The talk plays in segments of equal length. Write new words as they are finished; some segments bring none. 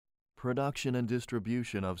Production and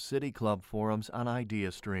distribution of City Club forums on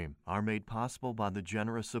IdeaStream are made possible by the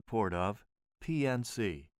generous support of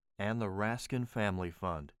PNC and the Raskin Family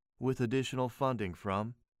Fund, with additional funding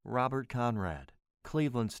from Robert Conrad,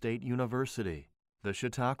 Cleveland State University, the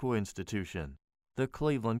Chautauqua Institution, the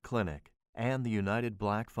Cleveland Clinic, and the United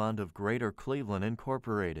Black Fund of Greater Cleveland,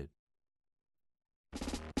 Incorporated.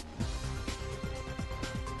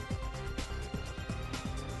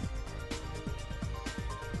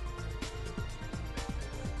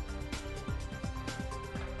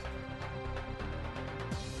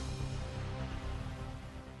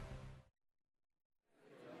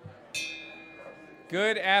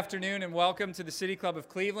 Good afternoon and welcome to the City Club of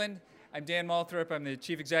Cleveland. I'm Dan Moulthrop. I'm the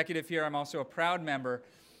Chief Executive here. I'm also a proud member.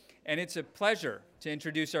 And it's a pleasure to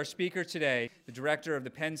introduce our speaker today, the Director of the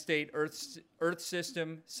Penn State Earth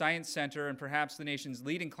System Science Center and perhaps the nation's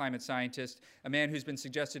leading climate scientist, a man who's been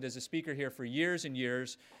suggested as a speaker here for years and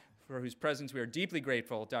years, for whose presence we are deeply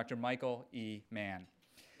grateful, Dr. Michael E. Mann.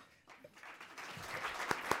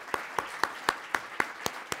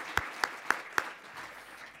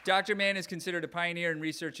 Dr. Mann is considered a pioneer in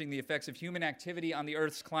researching the effects of human activity on the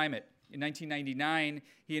Earth's climate. In 1999,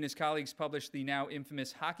 he and his colleagues published the now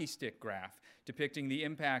infamous hockey stick graph depicting the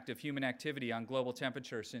impact of human activity on global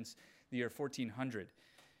temperature since the year 1400.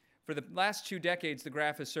 For the last 2 decades, the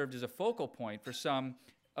graph has served as a focal point for some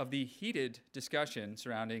of the heated discussion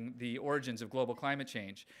surrounding the origins of global climate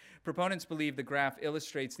change. Proponents believe the graph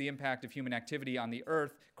illustrates the impact of human activity on the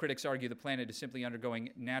Earth. Critics argue the planet is simply undergoing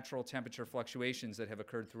natural temperature fluctuations that have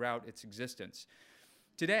occurred throughout its existence.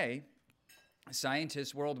 Today,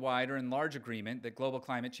 scientists worldwide are in large agreement that global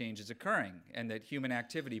climate change is occurring and that human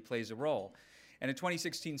activity plays a role. And a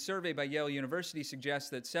 2016 survey by Yale University suggests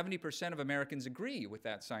that 70% of Americans agree with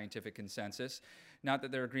that scientific consensus, not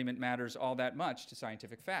that their agreement matters all that much to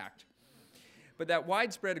scientific fact. But that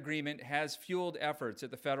widespread agreement has fueled efforts at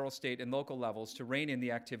the federal, state, and local levels to rein in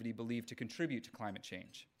the activity believed to contribute to climate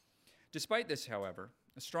change. Despite this, however,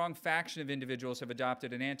 a strong faction of individuals have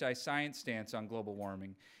adopted an anti-science stance on global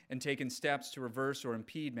warming and taken steps to reverse or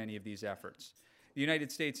impede many of these efforts. The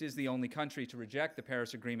United States is the only country to reject the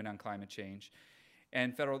Paris Agreement on climate change,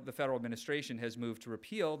 and the federal administration has moved to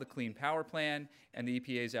repeal the Clean Power Plan, and the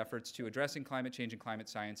EPA's efforts to addressing climate change and climate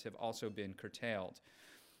science have also been curtailed.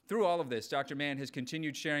 Through all of this, Dr. Mann has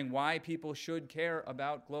continued sharing why people should care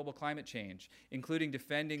about global climate change, including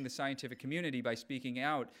defending the scientific community by speaking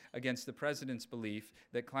out against the president's belief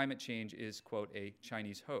that climate change is, quote, a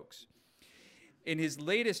Chinese hoax. In his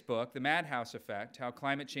latest book, The Madhouse Effect, How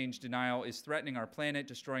Climate Change Denial is Threatening Our Planet,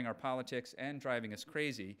 Destroying Our Politics, and Driving Us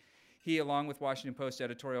Crazy, he, along with Washington Post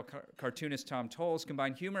editorial cartoonist Tom Towles,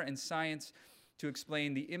 combined humor and science to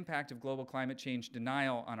explain the impact of global climate change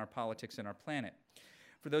denial on our politics and our planet.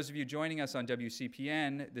 For those of you joining us on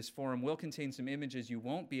WCPN, this forum will contain some images you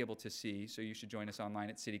won't be able to see, so you should join us online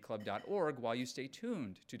at cityclub.org while you stay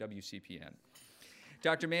tuned to WCPN.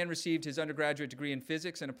 Dr. Mann received his undergraduate degree in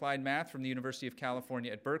physics and applied math from the University of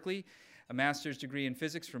California at Berkeley, a master's degree in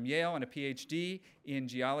physics from Yale, and a PhD in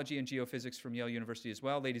geology and geophysics from Yale University as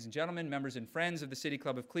well. Ladies and gentlemen, members and friends of the City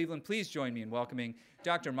Club of Cleveland, please join me in welcoming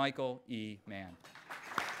Dr. Michael E. Mann.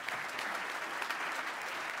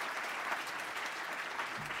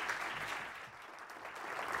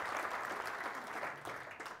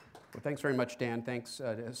 Well, thanks very much, Dan. Thanks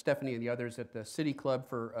to Stephanie and the others at the City Club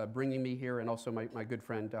for bringing me here, and also my good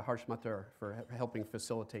friend Harsh Mathur for helping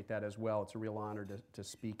facilitate that as well. It's a real honor to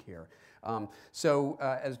speak here.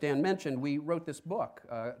 As Dan mentioned, we wrote this book.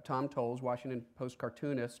 Tom Towles, Washington Post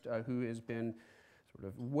cartoonist, who has been sort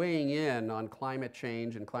of weighing in on climate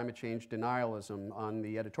change and climate change denialism on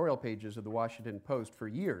the editorial pages of the Washington Post for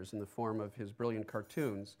years in the form of his brilliant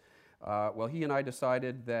cartoons. Well, he and I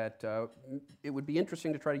decided that it would be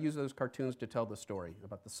interesting to try to use those cartoons to tell the story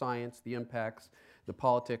about the science, the impacts, the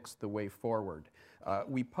politics, the way forward.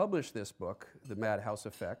 We published this book, The Madhouse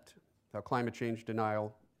Effect, How Climate Change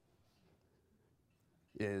Denial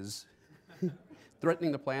is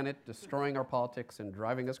Threatening the Planet, Destroying Our Politics, and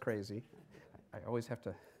Driving Us Crazy. I always have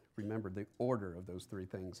to remember the order of those 3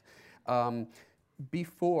 things.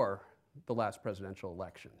 Before the last presidential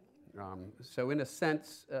election. So in a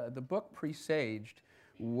sense, the book presaged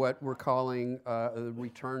what we're calling a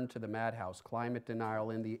return to the madhouse, climate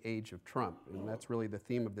denial in the age of Trump. And that's really the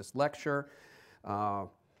theme of this lecture.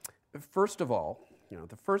 First of all,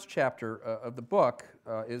 the first chapter of the book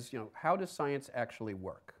is, how does science actually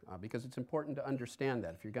work? Because it's important to understand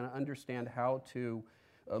that. If you're going to understand how to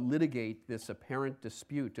litigate this apparent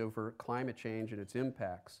dispute over climate change and its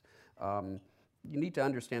impacts, you need to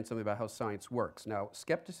understand something about how science works. Now,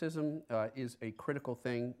 skepticism is a critical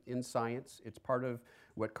thing in science. It's part of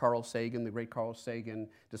what Carl Sagan, the great Carl Sagan,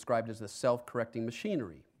 described as the self-correcting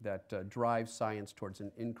machinery that drives science towards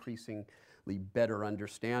an increasingly better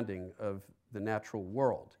understanding of the natural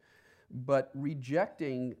world. But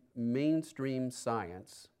rejecting mainstream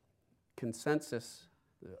science, consensus,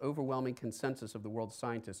 the overwhelming consensus of the world's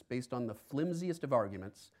scientists based on the flimsiest of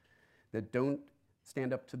arguments that don't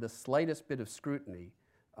stand up to the slightest bit of scrutiny,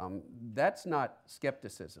 that's not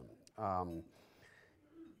skepticism.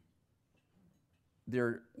 There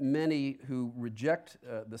are many who reject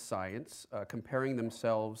the science, comparing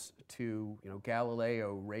themselves to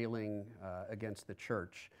Galileo railing against the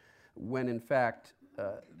church, when in fact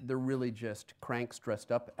they're really just cranks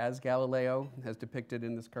dressed up as Galileo, as depicted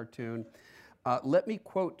in this cartoon. Let me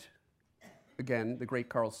quote again the great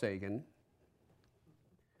Carl Sagan.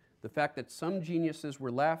 The fact that some geniuses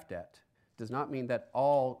were laughed at does not mean that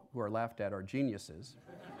all who are laughed at are geniuses.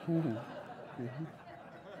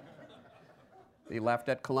 They laughed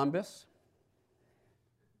at Columbus.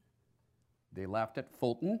 They laughed at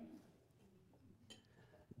Fulton.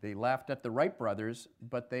 They laughed at the Wright brothers,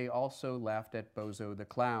 but they also laughed at Bozo the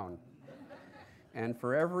Clown. And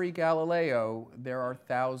for every Galileo, there are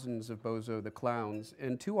thousands of Bozo the Clowns,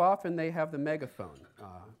 and too often they have the megaphone,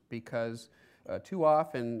 because too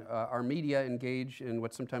often our media engage in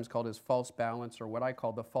what's sometimes called as false balance, or what I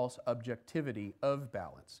call the false objectivity of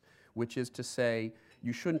balance, which is to say,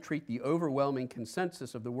 you shouldn't treat the overwhelming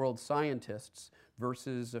consensus of the world's scientists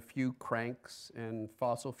versus a few cranks and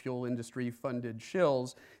fossil fuel industry funded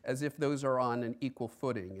shills as if those are on an equal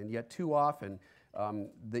footing. And yet too often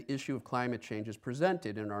the issue of climate change is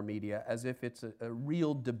presented in our media as if it's a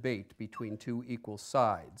real debate between two equal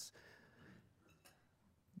sides.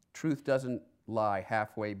 Truth doesn't lie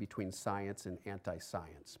halfway between science and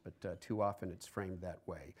anti-science, but too often it's framed that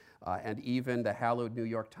way. And even the hallowed New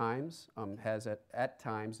York Times has at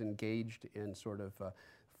times engaged in sort of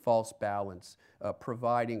false balance,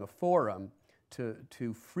 providing a forum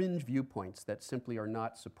to fringe viewpoints that simply are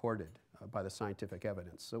not supported by the scientific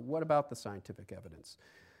evidence. So what about the scientific evidence?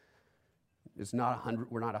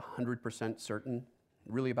 We're not 100% certain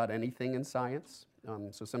really about anything in science.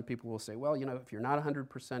 So some people will say, well, if you're not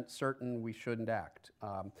 100% certain, we shouldn't act.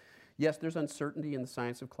 Yes, there's uncertainty in the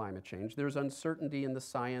science of climate change. There's uncertainty in the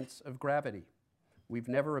science of gravity. We've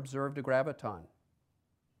never observed a graviton.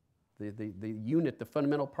 The unit, the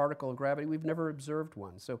fundamental particle of gravity, we've never observed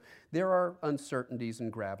one. So there are uncertainties in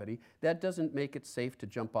gravity. That doesn't make it safe to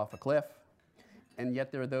jump off a cliff. And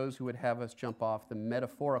yet there are those who would have us jump off the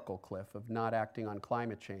metaphorical cliff of not acting on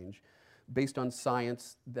climate change based on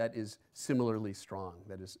science that is similarly strong,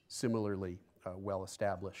 that is similarly well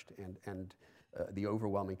established, and the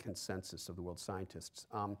overwhelming consensus of the world's scientists.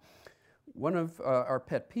 One of our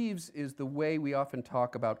pet peeves is the way we often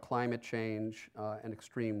talk about climate change and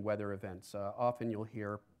extreme weather events. Often you'll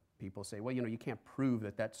hear people say, well, you can't prove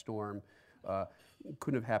that storm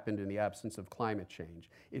couldn't have happened in the absence of climate change.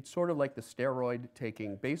 It's sort of like the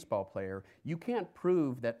steroid-taking baseball player. You can't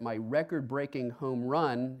prove that my record-breaking home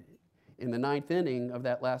run in the 9th inning of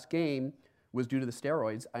that last game was due to the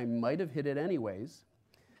steroids. I might have hit it anyways.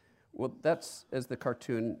 Well, that's, as the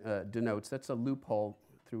cartoon denotes, that's a loophole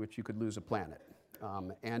through which you could lose a planet.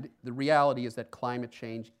 And the reality is that climate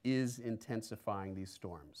change is intensifying these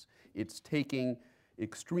storms. It's taking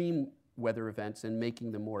extreme weather events and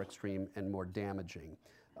making them more extreme and more damaging.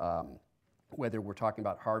 Whether we're talking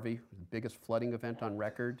about Harvey, the biggest flooding event on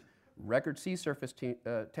record, record sea surface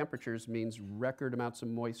temperatures means record amounts of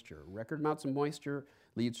moisture. Record amounts of moisture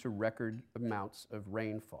leads to record amounts of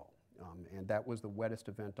rainfall. And that was the wettest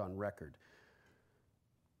event on record.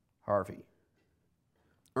 Harvey.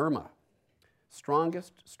 Irma,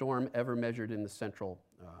 strongest storm ever measured in the central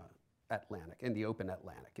Atlantic, in the open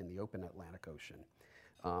Atlantic Ocean.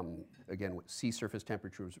 Again, sea surface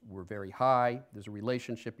temperatures were very high. There's a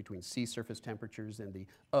relationship between sea surface temperatures and the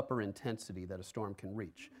upper intensity that a storm can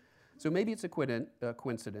reach. So maybe it's a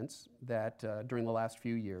coincidence that during the last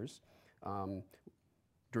few years,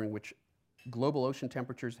 during which global ocean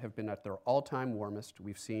temperatures have been at their all-time warmest,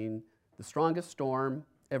 we've seen the strongest storm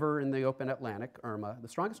ever in the open Atlantic, Irma, the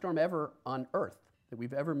strongest storm ever on Earth that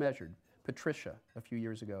we've ever measured, Patricia, a few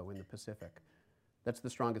years ago in the Pacific. That's the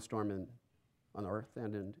strongest storm on Earth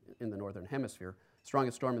and in the Northern Hemisphere.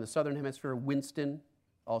 Strongest storm in the Southern Hemisphere, Winston,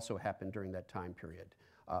 also happened during that time period.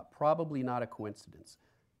 Probably not a coincidence.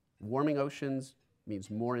 Warming oceans means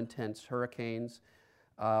more intense hurricanes.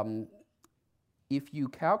 If you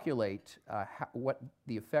calculate what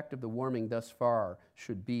the effect of the warming thus far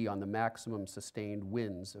should be on the maximum sustained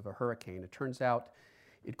winds of a hurricane, it turns out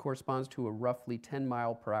it corresponds to a roughly 10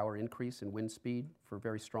 mile per hour increase in wind speed for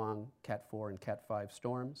very strong Cat 4 and Cat 5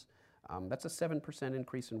 storms. That's a 7%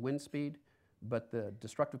 increase in wind speed, but the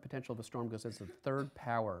destructive potential of a storm goes as the third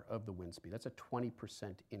power of the wind speed. That's a 20%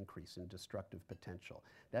 increase in destructive potential.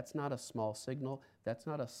 That's not a small signal. That's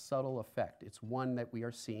not a subtle effect. It's one that we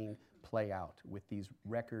are seeing play out with these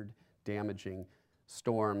record damaging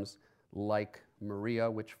storms like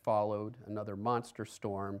Maria, which followed another monster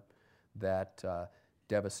storm that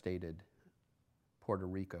devastated Puerto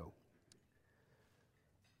Rico.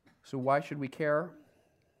 So why should we care?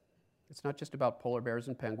 It's not just about polar bears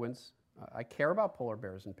and penguins. I care about polar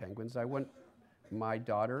bears and penguins. I want my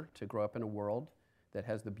daughter to grow up in a world that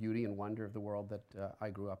has the beauty and wonder of the world that I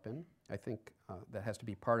grew up in. I think that has to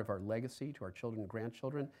be part of our legacy to our children and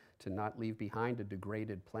grandchildren, to not leave behind a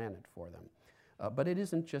degraded planet for them. But it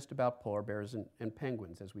isn't just about polar bears and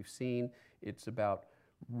penguins. As we've seen, it's about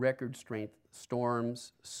record strength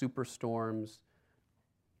storms, superstorms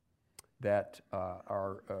that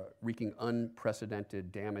are wreaking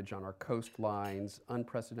unprecedented damage on our coastlines,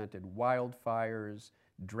 unprecedented wildfires,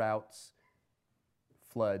 droughts,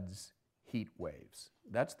 floods, heat waves.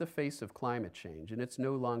 That's the face of climate change, and it's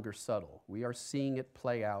no longer subtle. We are seeing it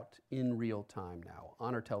play out in real time now,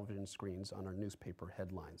 on our television screens, on our newspaper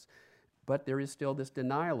headlines. But there is still this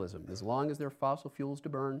denialism. As long as there are fossil fuels to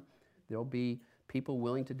burn, there'll be people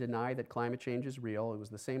willing to deny that climate change is real. It was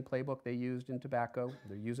the same playbook they used in tobacco.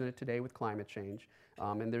 They're using it today with climate change.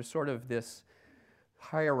 And there's sort of this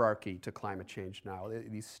hierarchy to climate change now,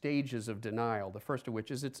 these stages of denial, the first of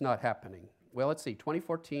which is it's not happening. Well, let's see,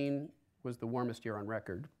 2014 was the warmest year on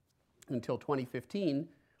record, until 2015,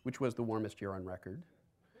 which was the warmest year on record,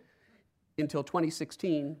 until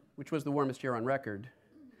 2016, which was the warmest year on record.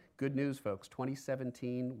 Good news, folks,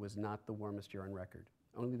 2017 was not the warmest year on record,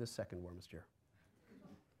 only the second warmest year.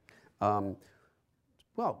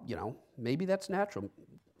 Well, you know, maybe that's natural.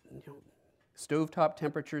 You know, stovetop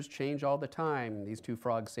temperatures change all the time, these two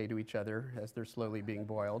frogs say to each other as they're slowly being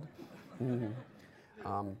boiled.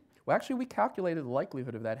 Well, actually, we calculated the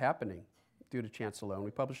likelihood of that happening due to chance alone.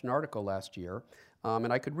 We published an article last year,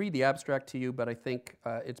 and I could read the abstract to you, but I think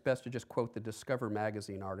it's best to just quote the Discover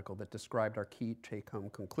magazine article that described our key take-home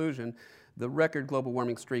conclusion. The record global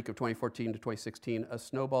warming streak of 2014 to 2016, a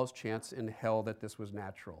snowball's chance in hell that this was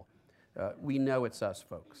natural. We know it's us,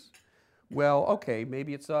 folks. Well, okay,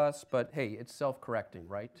 maybe it's us, but hey, it's self-correcting,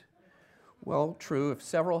 right? Well, true, if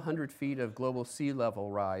several hundred feet of global sea level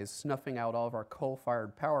rise, snuffing out all of our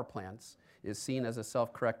coal-fired power plants, is seen as a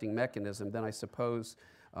self-correcting mechanism, then I suppose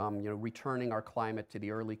returning our climate to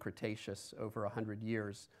the early Cretaceous over 100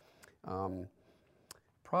 years,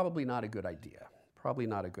 probably not a good idea. Probably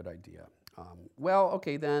not a good idea. Well,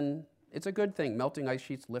 okay, then it's a good thing. Melting ice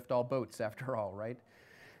sheets lift all boats, after all, right?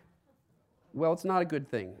 Well, it's not a good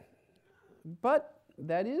thing. But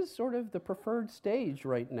that is sort of the preferred stage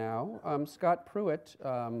right now. Scott Pruitt,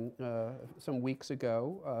 some weeks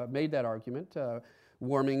ago, made that argument.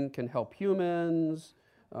 Warming can help humans.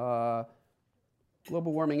 Global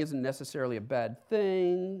warming isn't necessarily a bad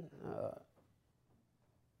thing.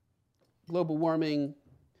 Global warming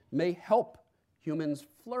may help humans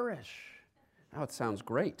flourish. Oh, it sounds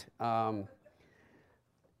great.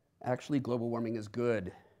 Actually, global warming is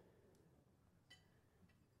good.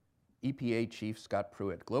 EPA Chief Scott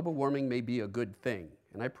Pruitt, global warming may be a good thing.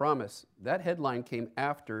 And I promise, that headline came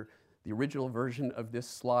after the original version of this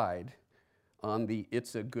slide on the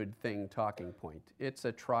it's a good thing talking point. It's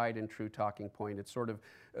a tried and true talking point. It's sort of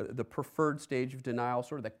the preferred stage of denial,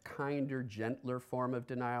 sort of the kinder, gentler form of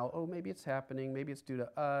denial. Oh, maybe it's happening, maybe it's due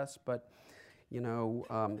to us, but you know,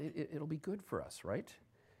 it'll be good for us, right?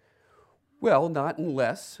 Well, not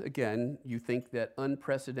unless, again, you think that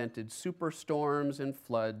unprecedented superstorms and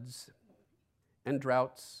floods and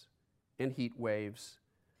droughts and heat waves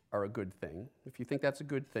are a good thing. If you think that's a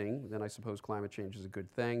good thing, then I suppose climate change is a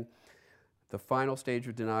good thing. The final stage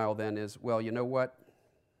of denial then is, well, you know what?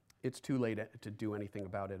 It's too late to do anything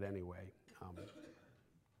about it anyway.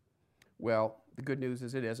 Well, the good news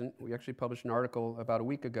is it isn't. We actually published an article about a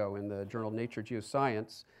week ago in the journal Nature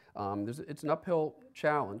Geoscience. It's an uphill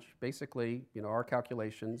challenge. Basically, you know, our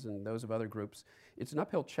calculations and those of other groups, it's an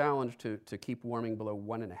uphill challenge to keep warming below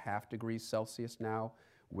 1.5 degrees Celsius now,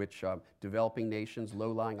 which developing nations,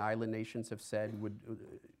 low-lying island nations have said would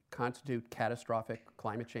constitute catastrophic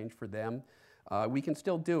climate change for them. We can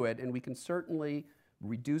still do it, and we can certainly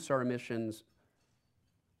reduce our emissions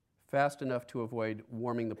fast enough to avoid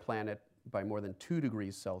warming the planet by more than 2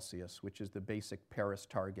 degrees Celsius, which is the basic Paris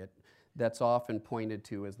target that's often pointed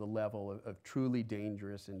to as the level of truly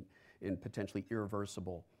dangerous and potentially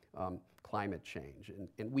irreversible climate change.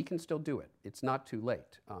 And we can still do it. It's not too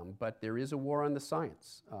late. But there is a war on the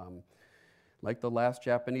science. like the last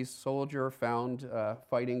Japanese soldier found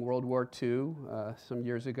fighting World War II some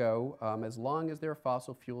years ago, as long as there are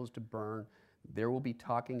fossil fuels to burn, there will be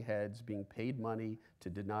talking heads being paid money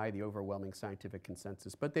to deny the overwhelming scientific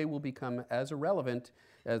consensus, but they will become as irrelevant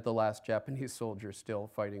as the last Japanese soldier still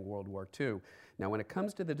fighting World War II. Now, when it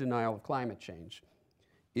comes to the denial of climate change,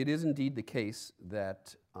 it is indeed the case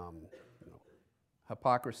that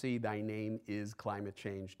hypocrisy, thy name is climate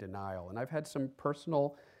change denial. And I've had some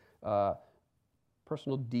personal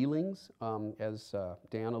dealings, as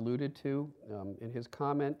Dan alluded to in his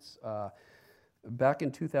comments. Back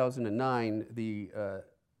in 2009, the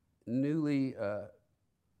newly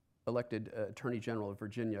elected Attorney General of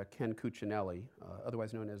Virginia, Ken Cuccinelli,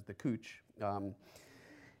 otherwise known as the Cooch,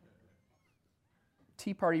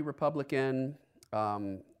 Tea Party Republican,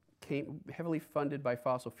 came heavily funded by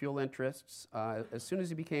fossil fuel interests. As soon as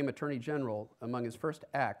he became Attorney General, among his first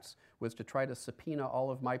acts was to try to subpoena all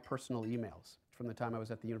of my personal emails from the time I was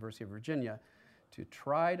at the University of Virginia to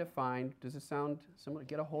try to find, does it sound similar,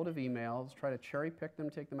 get a hold of emails, try to cherry pick them,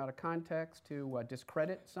 take them out of context, to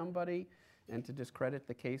discredit somebody and to discredit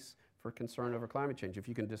the case for concern over climate change. If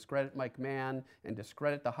you can discredit Mike Mann and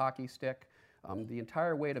discredit the hockey stick, the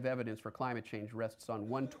entire weight of evidence for climate change rests on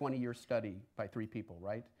one 20-year study by 3 people,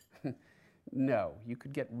 right? No, you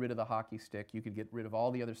could get rid of the hockey stick, you could get rid of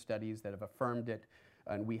all the other studies that have affirmed it,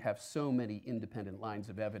 and we have so many independent lines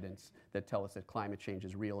of evidence that tell us that climate change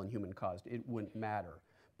is real and human-caused. It wouldn't matter.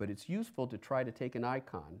 But it's useful to try to take an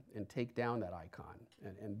icon and take down that icon,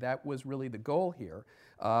 and that was really the goal here.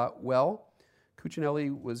 Well, Cuccinelli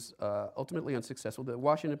was ultimately unsuccessful. The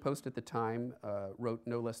Washington Post at the time wrote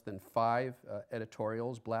no less than 5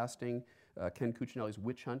 editorials blasting Ken Cuccinelli's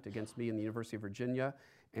witch hunt against me in the University of Virginia.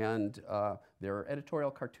 And their editorial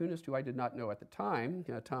cartoonist, who I did not know at the time,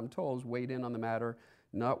 Tom Tolles, weighed in on the matter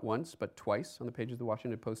not once, but twice on the pages of the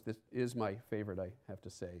Washington Post. This is my favorite, I have to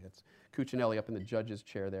say. It's Cuccinelli up in the judge's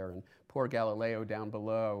chair there, and poor Galileo down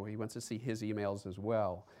below. He wants to see his emails as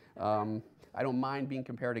well. I don't mind being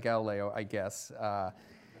compared to Galileo, I guess.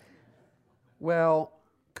 Well,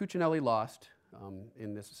 Cuccinelli lost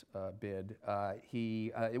in this bid.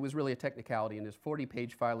 It was really a technicality. In his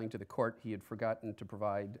 40-page filing to the court, he had forgotten to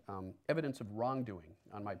provide evidence of wrongdoing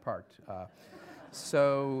on my part.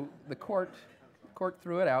 So the court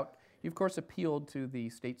threw it out. He, of course, appealed to the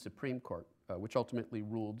state Supreme Court, which ultimately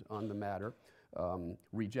ruled on the matter,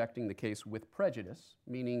 rejecting the case with prejudice,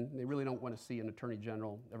 meaning they really don't want to see an attorney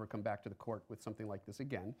general ever come back to the court with something like this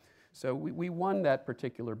again. So we won that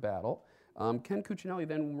particular battle. Ken Cuccinelli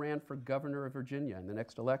then ran for governor of Virginia in the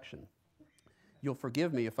next election. You'll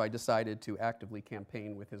forgive me if I decided to actively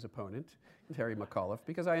campaign with his opponent, Terry McAuliffe,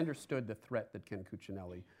 because I understood the threat that Ken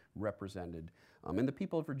Cuccinelli represented. And the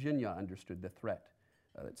people of Virginia understood the threat.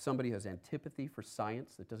 That somebody has antipathy for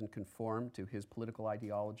science that doesn't conform to his political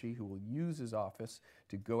ideology, who will use his office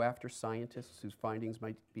to go after scientists whose findings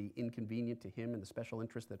might be inconvenient to him and the special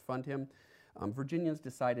interests that fund him. Virginians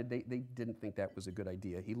decided they didn't think that was a good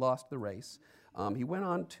idea. He lost the race. He went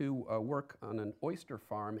on to work on an oyster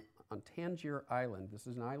farm on Tangier Island. This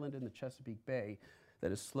is an island in the Chesapeake Bay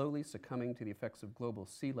that is slowly succumbing to the effects of global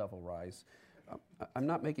sea level rise. I'm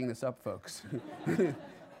not making this up, folks.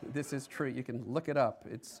 This is true. You can look it up.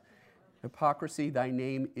 It's hypocrisy, thy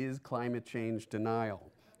name is climate change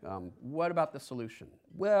denial. What about the solution?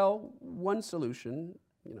 Well, one solution,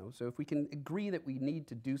 so if we can agree that we need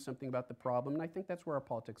to do something about the problem, and I think that's where our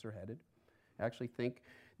politics are headed. I actually think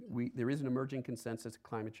there is an emerging consensus that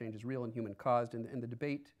climate change is real and human-caused, and the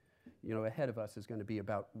debate ahead of us is going to be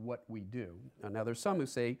about what we do. Now, there's some who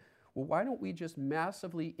say, well, why don't we just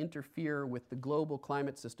massively interfere with the global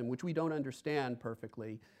climate system, which we don't understand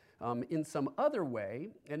perfectly, in some other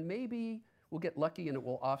way, and maybe we'll get lucky and it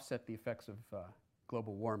will offset the effects of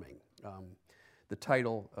global warming. The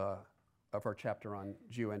title of our chapter on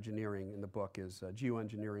geoengineering in the book is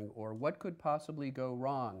Geoengineering, or What Could Possibly Go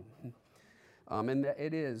Wrong? And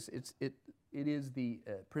it is the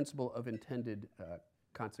principle of intended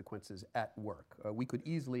consequences at work. We could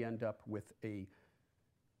easily end up with a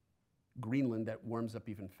Greenland that warms up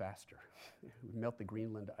even faster. It would melt the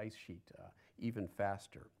Greenland ice sheet even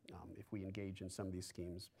faster if we engage in some of these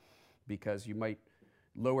schemes, because you might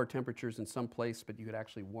lower temperatures in some place, but you could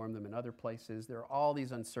actually warm them in other places. There are all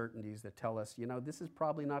these uncertainties that tell us, this is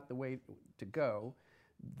probably not the way to go.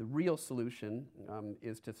 The real solution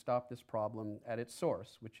is to stop this problem at its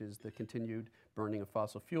source, which is the continued burning of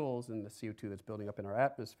fossil fuels and the CO2 that's building up in our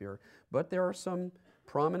atmosphere. But there are some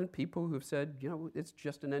prominent people who have said, it's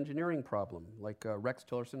just an engineering problem, like Rex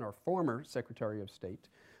Tillerson, our former Secretary of State,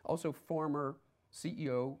 also former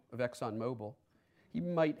CEO of ExxonMobil. he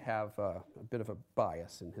might have a bit of a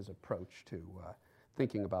bias in his approach to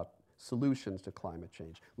thinking about solutions to climate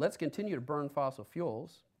change. Let's continue to burn fossil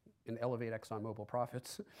fuels and elevate ExxonMobil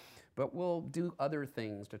profits, but we'll do other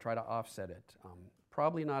things to try to offset it.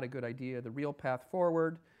 Probably not a good idea. The real path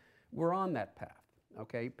forward, we're on that path,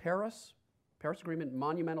 okay? Paris Agreement,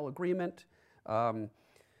 monumental agreement.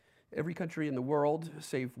 Every country in the world,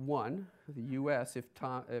 save one, the US, if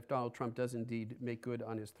Donald Trump does indeed make good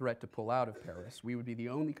on his threat to pull out of Paris, we would be the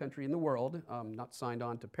only country in the world not signed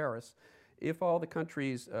on to Paris. If all the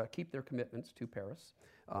countries keep their commitments to Paris,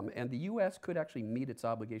 and the US could actually meet its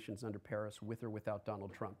obligations under Paris with or without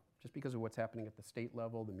Donald Trump, just because of what's happening at the state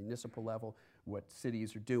level, the municipal level, what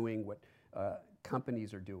cities are doing, what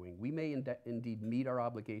companies are doing. We may indeed meet our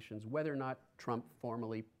obligations whether or not Trump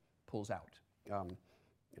formally pulls out.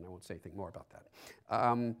 And I won't say anything more about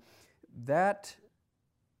that. That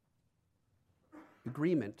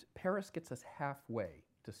agreement, Paris gets us halfway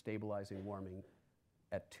to stabilizing warming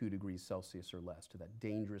at 2 degrees Celsius or less, to that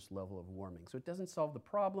dangerous level of warming. So it doesn't solve the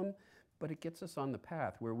problem, but it gets us on the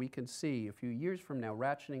path where we can see a few years from now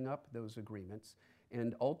ratcheting up those agreements,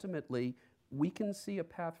 and ultimately we can see a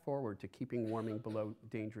path forward to keeping warming below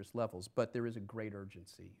dangerous levels. But there is a great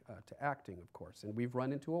urgency to acting, of course. And we've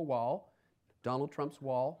run into a wall, Donald Trump's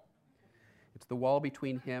wall. It's the wall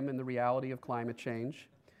between him and the reality of climate change.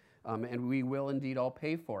 And we will indeed all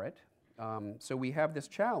pay for it. So we have this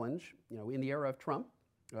challenge, in the era of Trump,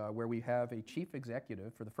 where we have a chief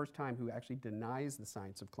executive for the first time who actually denies the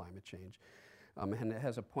science of climate change, and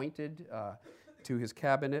has appointed to his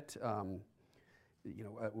cabinet,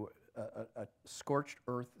 a scorched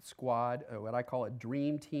earth squad, what I call a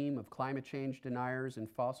dream team of climate change deniers and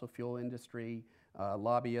fossil fuel industry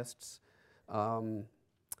lobbyists.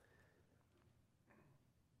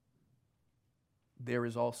 There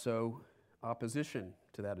is also opposition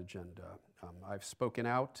to that agenda. I've spoken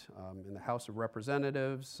out in the House of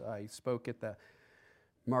Representatives. I spoke at the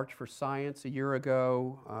March for Science a year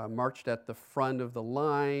ago, marched at the front of the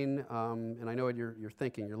line, and I know what you're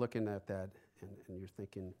thinking. You're looking at that, and you're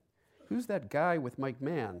thinking, who's that guy with Mike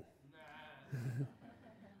Mann?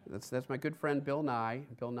 That's my good friend Bill Nye.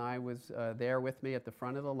 Bill Nye was there with me at the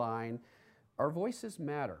front of the line. Our voices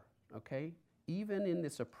matter, okay? Even in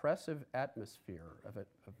this oppressive atmosphere of a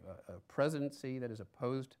presidency that is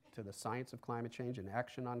opposed to the science of climate change and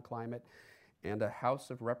action on climate, and a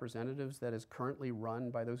House of Representatives that is currently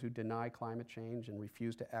run by those who deny climate change and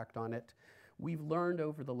refuse to act on it, we've learned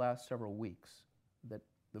over the last several weeks that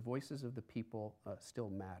the voices of the people still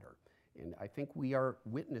matter. And I think we are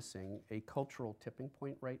witnessing a cultural tipping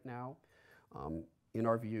point right now, in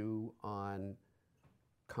our view, on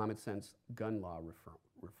common sense gun law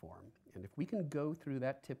reform. And if we can go through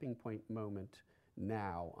that tipping point moment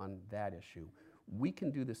now on that issue, we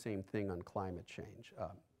can do the same thing on climate change.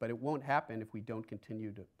 But it won't happen if we don't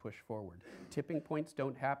continue to push forward. Tipping points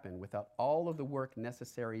don't happen without all of the work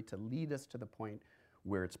necessary to lead us to the point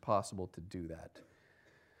where it's possible to do that.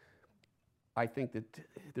 I think that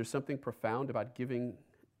there's something profound about giving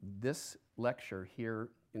this lecture here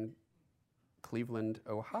in Cleveland,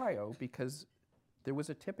 Ohio, because there was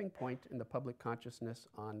a tipping point in the public consciousness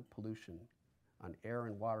on pollution, on air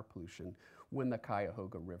and water pollution, when the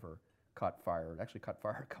Cuyahoga River caught fire. It actually caught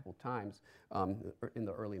fire a couple times in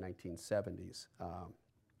the early 1970s.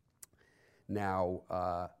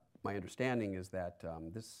 Now, my understanding is that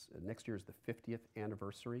next year is the 50th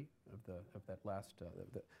anniversary of that last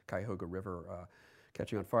the Cuyahoga River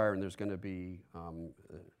catching on fire, and there's going to be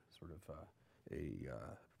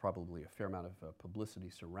probably a fair amount of publicity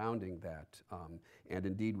surrounding that. And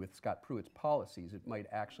indeed, with Scott Pruitt's policies, it might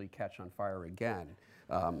actually catch on fire again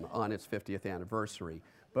on its 50th anniversary.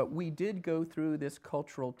 But we did go through this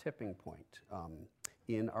cultural tipping point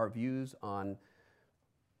in our views on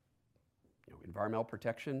environmental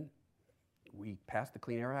protection. We passed the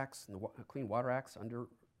Clean Air Acts and the Clean Water Acts under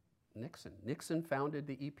Nixon. Nixon founded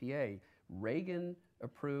the EPA. Reagan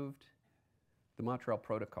approved the Montreal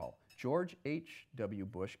Protocol. George H.W.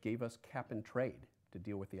 Bush gave us cap and trade to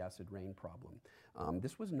deal with the acid rain problem.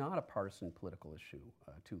 This was not a partisan political issue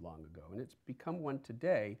too long ago, and it's become one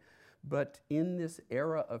today. But in this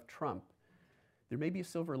era of Trump, there may be a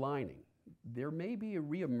silver lining. There may be a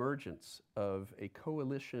reemergence of a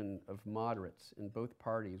coalition of moderates in both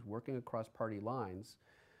parties working across party lines,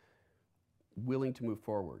 willing to move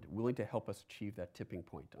forward, willing to help us achieve that tipping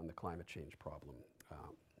point on the climate change problem.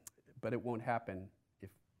 But it won't happen if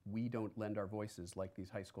we don't lend our voices like these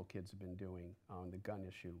high school kids have been doing on the gun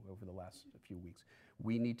issue over the last few weeks.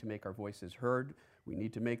 We need to make our voices heard. We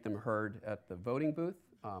need to make them heard at the voting booth.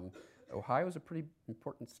 Ohio is a pretty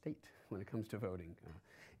important state when it comes to voting.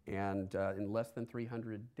 And in less than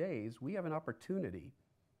 300 days, we have an opportunity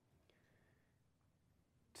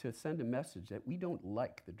to send a message that we don't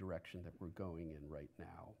like the direction that we're going in right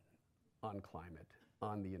now on climate,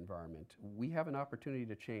 on the environment. We have an opportunity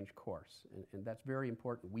to change course, and that's very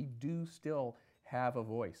important. We do still have a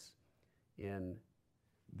voice in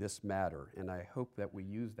this matter, and I hope that we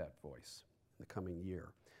use that voice in the coming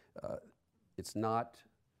year. It's not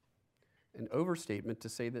an overstatement to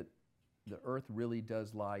say that the Earth really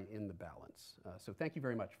does lie in the balance. So thank you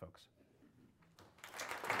very much, folks.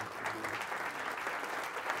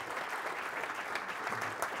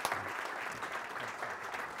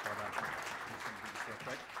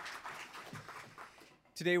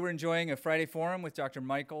 Today we're enjoying a Friday Forum with Dr.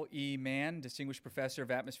 Michael E. Mann, Distinguished Professor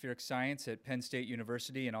of Atmospheric Science at Penn State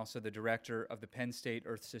University and also the Director of the Penn State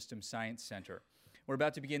Earth System Science Center. We're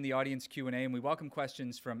about to begin the audience Q&A, and we welcome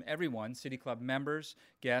questions from everyone, City Club members,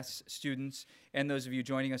 guests, students, and those of you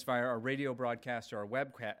joining us via our radio broadcast or our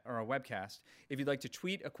webcast. If you'd like to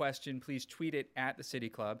tweet a question, please tweet it at the City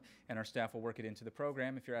Club, and our staff will work it into the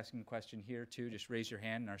program. If you're asking a question here, too, just raise your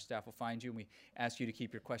hand, and our staff will find you, and we ask you to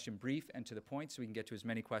keep your question brief and to the point so we can get to as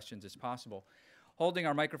many questions as possible. Holding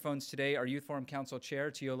our microphones today are Youth Forum Council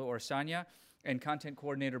Chair Tiola Orsanya and Content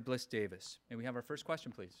Coordinator Bliss Davis. May we have our first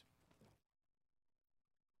question, please?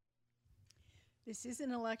 This is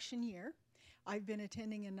an election year. I've been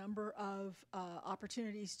attending a number of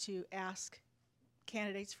opportunities to ask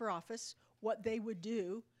candidates for office what they would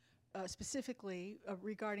do specifically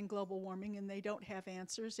regarding global warming, and they don't have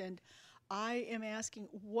answers. And I am asking,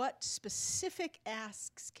 what specific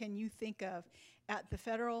asks can you think of at the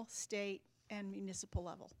federal, state, and municipal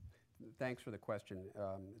level? Thanks for the question.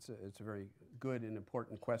 It's a very good and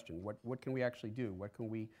important question. What can we actually do? What can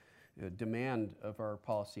we demand of our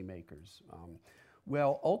policymakers?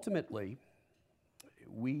 Well, ultimately,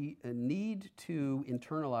 we need to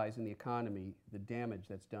internalize in the economy the damage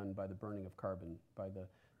that's done by the burning of carbon, by the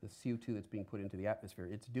CO2 that's being put into the atmosphere.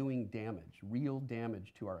 It's doing damage, real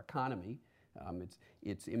damage to our economy.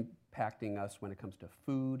 It's impacting us when it comes to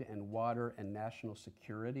food and water and national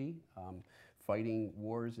security, fighting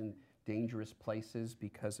wars in dangerous places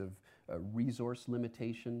because of resource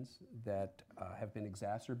limitations that have been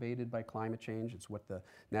exacerbated by climate change. It's what the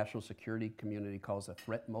national security community calls a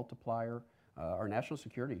threat multiplier. Our national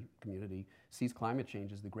security community sees climate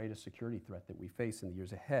change as the greatest security threat that we face in the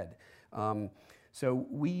years ahead. So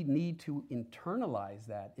we need to internalize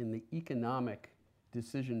that in the economic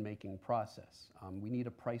decision-making process. We need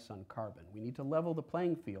a price on carbon. We need to level the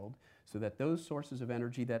playing field so that those sources of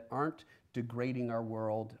energy that aren't degrading our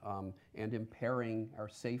world and impairing our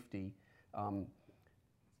safety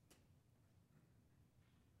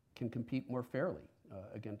can compete more fairly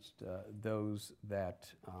against those that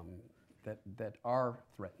are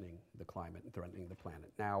threatening the climate and threatening the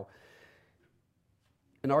planet. Now,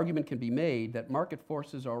 an argument can be made that market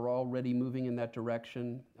forces are already moving in that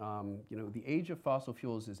direction. The age of fossil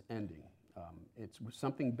fuels is ending.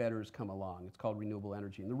 Something better has come along. It's called renewable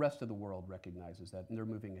energy, and the rest of the world recognizes that, and they're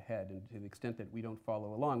moving ahead. And to the extent that we don't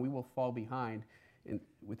follow along, we will fall behind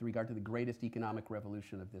with regard to the greatest economic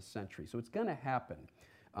revolution of this century. So it's going to happen,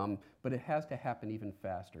 but it has to happen even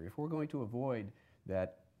faster. If we're going to avoid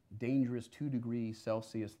that dangerous 2 degrees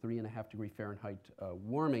Celsius, 3.5 degree Fahrenheit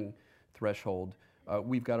warming threshold,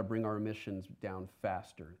 we've got to bring our emissions down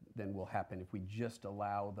faster than will happen if we just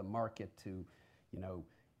allow the market to,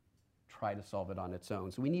 try to solve it on its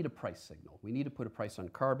own. So we need a price signal. We need to put a price on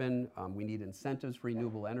carbon. We need incentives for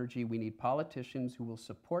renewable energy. We need politicians who will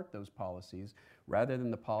support those policies rather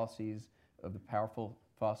than the policies of the powerful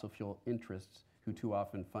fossil fuel interests who too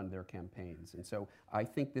often fund their campaigns. And so I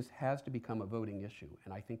think this has to become a voting issue,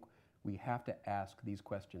 and I think we have to ask these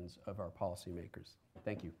questions of our policymakers.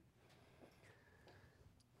 Thank you.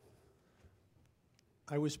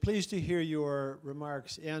 I was pleased to hear your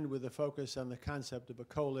remarks end with a focus on the concept of a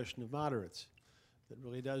coalition of moderates that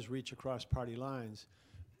really does reach across party lines,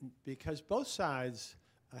 because both sides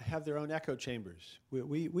have their own echo chambers.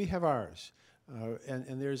 We have ours,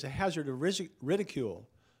 and there's a hazard of ridicule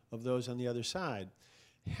of those on the other side.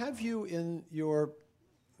 Have you, in your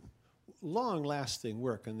long-lasting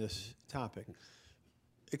work on this topic,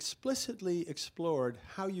 explicitly explored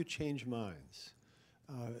how you change minds?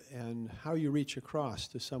 And how you reach across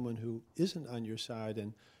to someone who isn't on your side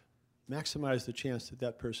and maximize the chance that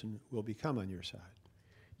that person will become on your side?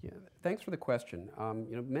 Yeah, thanks for the question.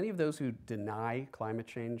 Many of those who deny climate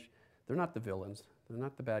change, they're not the villains, they're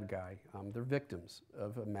not the bad guy. They're victims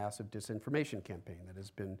of a massive disinformation campaign that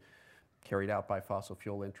has been carried out by fossil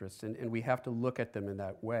fuel interests, and we have to look at them in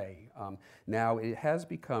that way. Now, it has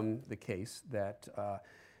become the case that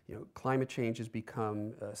climate change has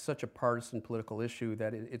become such a partisan political issue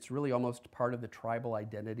that it's really almost part of the tribal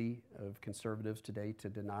identity of conservatives today to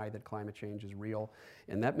deny that climate change is real.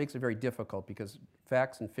 And that makes it very difficult because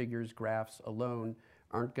facts and figures, graphs alone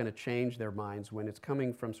aren't going to change their minds when it's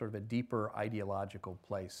coming from sort of a deeper ideological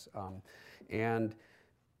place. And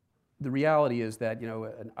the reality is that,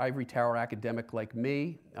 an ivory tower academic like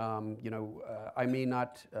me, I may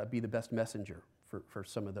not be the best messenger for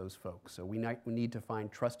some of those folks. So we need to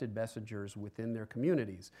find trusted messengers within their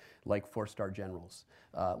communities, like four-star generals,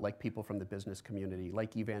 like people from the business community,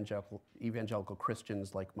 like evangelical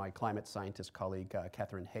Christians, like my climate scientist colleague,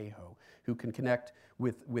 Catherine Hayhoe, who can connect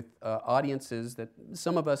with audiences that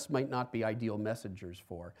some of us might not be ideal messengers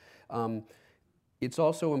for. It's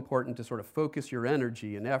also important to sort of focus your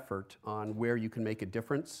energy and effort on where you can make a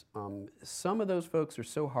difference. Some of those folks are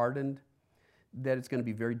so hardened that it's going to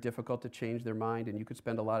be very difficult to change their mind, and you could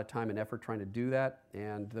spend a lot of time and effort trying to do that,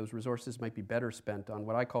 and those resources might be better spent on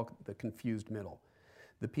what I call the confused middle.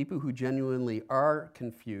 The people who genuinely are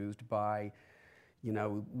confused by,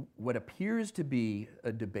 what appears to be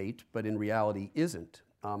a debate, but in reality isn't.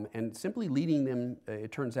 And simply leading them,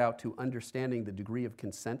 it turns out, to understanding the degree of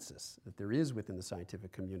consensus that there is within the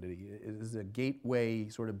scientific community is a gateway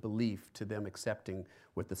sort of belief to them accepting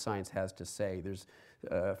what the science has to say. There's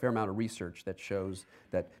a fair amount of research that shows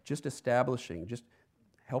that just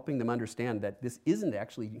helping them understand that this isn't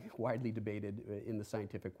actually widely debated in the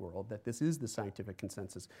scientific world, that this is the scientific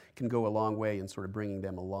consensus, can go a long way in sort of bringing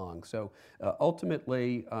them along. So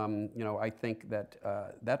ultimately, I think that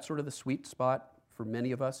that's sort of the sweet spot for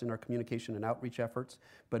many of us in our communication and outreach efforts,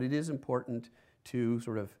 but it is important to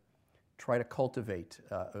sort of try to cultivate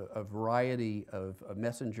a variety of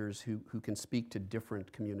messengers who can speak to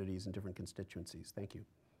different communities and different constituencies. Thank you.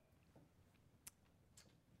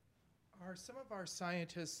 Are some of our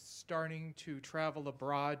scientists starting to travel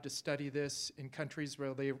abroad to study this in countries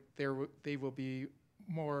where they will be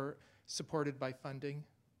more supported by funding?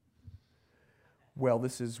 Well,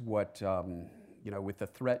 this is what, with the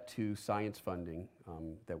threat to science funding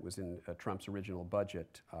that was in Trump's original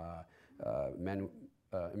budget,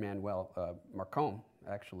 Emmanuel Macron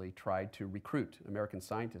actually tried to recruit American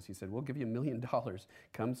scientists. He said, we'll give you $1 million,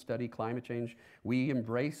 come study climate change. We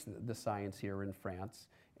embrace the science here in France.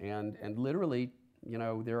 And literally,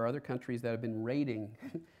 there are other countries that have been raiding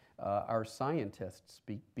our scientists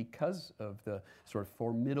because of the sort of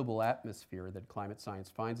formidable atmosphere that climate science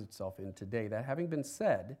finds itself in today. That having been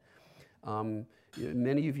said,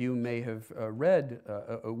 many of you may have read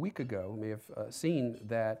a week ago, may have seen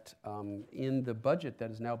that in the budget that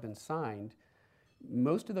has now been signed,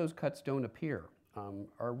 most of those cuts don't appear.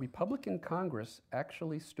 Our Republican Congress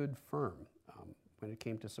actually stood firm when it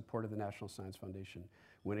came to support of the National Science Foundation,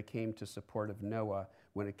 when it came to support of NOAA,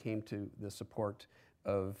 when it came to the support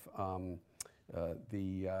of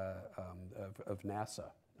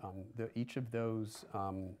NASA. Each of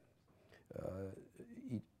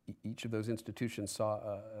those institutions saw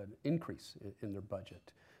an increase in their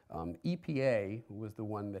budget. EPA was the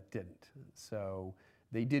one that didn't. So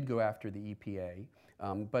they did go after the EPA,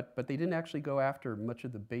 but they didn't actually go after much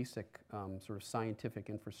of the basic sort of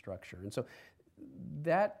scientific infrastructure. And so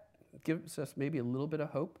that gives us maybe a little bit of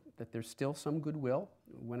hope that there's still some goodwill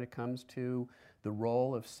when it comes to the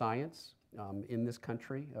role of science in this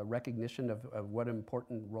country, a recognition of what an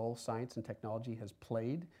important role science and technology has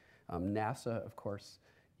played. NASA, of course,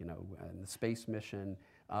 and the space mission,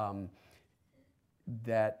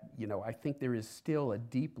 that, I think there is still a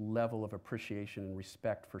deep level of appreciation and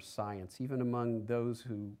respect for science, even among those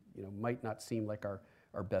who, might not seem like our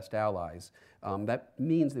best allies. That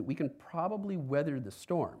means that we can probably weather the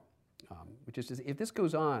storm, which is, if this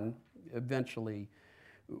goes on, eventually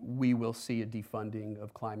we will see a defunding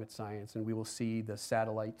of climate science and we will see the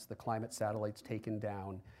climate satellites taken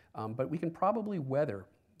down. But we can probably weather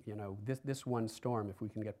this one storm if we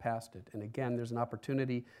can get past it. And again, there's an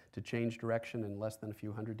opportunity to change direction in less than a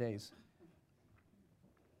few hundred days.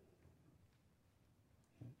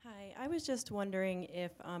 Hi, I was just wondering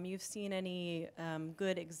if you've seen any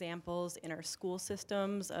good examples in our school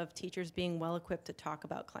systems of teachers being well equipped to talk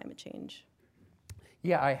about climate change.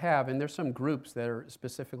 Yeah, I have, and there's some groups that are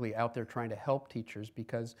specifically out there trying to help teachers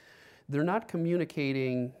because they're not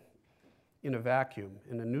communicating in a vacuum,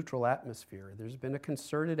 in a neutral atmosphere. There's been a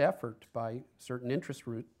concerted effort by certain interest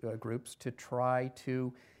groups to try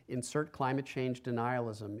to insert climate change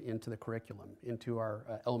denialism into the curriculum, into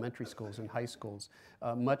our elementary schools and high schools,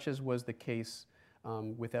 much as was the case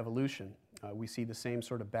with evolution. We see the same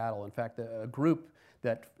sort of battle. In fact, a group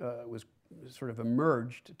that was sort of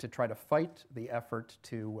emerged to try to fight the effort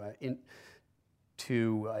to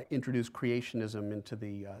to introduce creationism into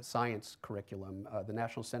the science curriculum. The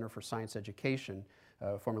National Center for Science Education,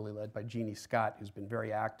 formerly led by Jeannie Scott, who's been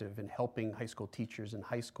very active in helping high school teachers in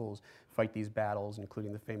high schools fight these battles,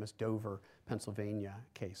 including the famous Dover, Pennsylvania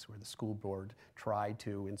case where the school board tried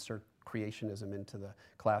to insert creationism into the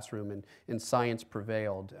classroom, and science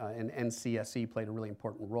prevailed, and NCSE played a really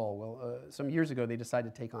important role. Well, some years ago they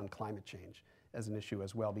decided to take on climate change as an issue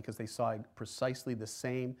as well, because they saw precisely the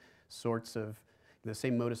same the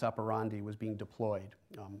same modus operandi was being deployed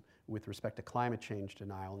with respect to climate change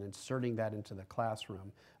denial, and inserting that into the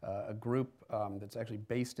classroom. A group that's actually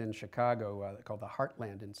based in Chicago called the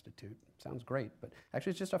Heartland Institute. Sounds great, but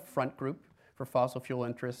actually it's just a front group for fossil fuel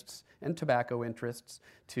interests and tobacco interests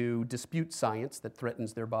to dispute science that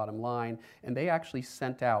threatens their bottom line. And they actually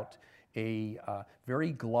sent out a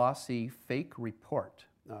very glossy fake report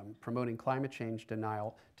promoting climate change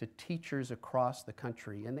denial to teachers across the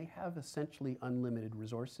country. And they have essentially unlimited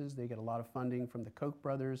resources. They get a lot of funding from the Koch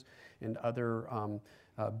brothers and other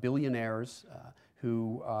billionaires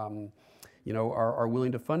who are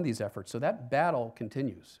willing to fund these efforts. So that battle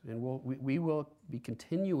continues, and we will be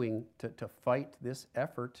continuing to fight this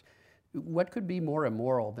effort. What could be more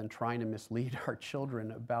immoral than trying to mislead our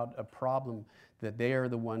children about a problem that they are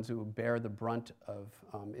the ones who bear the brunt of?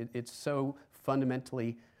 It's so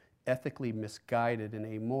fundamentally ethically misguided and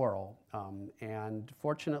amoral, and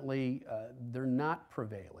fortunately they're not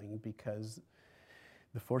prevailing because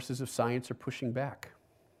the forces of science are pushing back.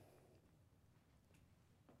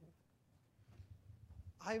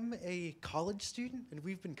 I'm a college student, and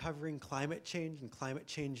we've been covering climate change and climate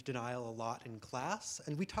change denial a lot in class.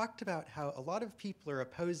 And we talked about how a lot of people are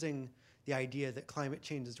opposing the idea that climate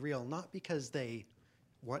change is real, not because they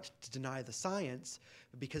want to deny the science,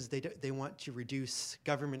 but because they want to reduce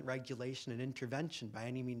government regulation and intervention by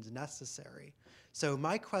any means necessary. So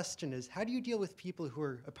my question is, how do you deal with people who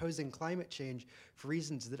are opposing climate change for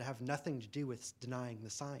reasons that have nothing to do with denying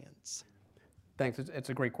the science? Thanks. It's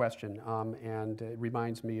a great question, and it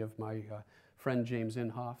reminds me of my friend James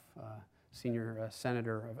Inhofe, senior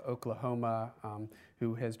senator of Oklahoma,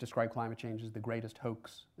 who has described climate change as the greatest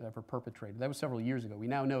hoax ever perpetrated. That was several years ago. We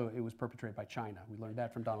now know it was perpetrated by China. We learned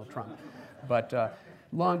that from Donald Trump. But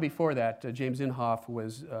long before that, James Inhofe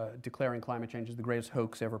was declaring climate change as the greatest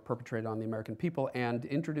hoax ever perpetrated on the American people, and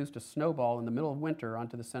introduced a snowball in the middle of winter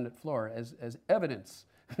onto the Senate floor as evidence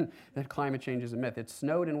that climate change is a myth. It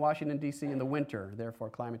snowed in Washington, D.C. in the winter, therefore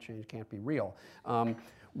climate change can't be real.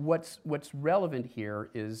 What's relevant here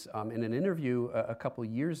is in an interview a couple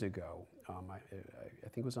years ago, I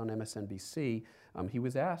think it was on MSNBC, he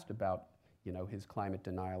was asked about his climate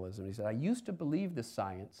denialism. He said, "I used to believe the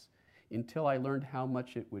science until I learned how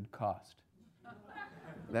much it would cost."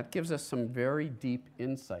 That gives us some very deep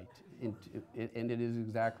insight into it, and it is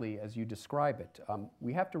exactly as you describe it.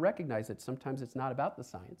 We have to recognize that sometimes it's not about the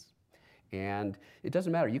science, and it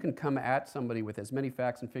doesn't matter. You can come at somebody with as many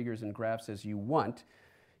facts and figures and graphs as you want.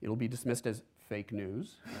 It'll be dismissed as fake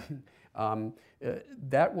news.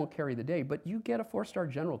 That won't carry the day, but you get a four-star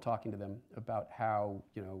general talking to them about how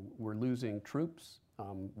we're losing troops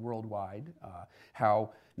worldwide,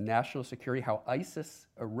 how national security, how ISIS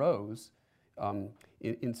arose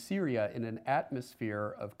in Syria in an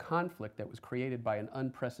atmosphere of conflict that was created by an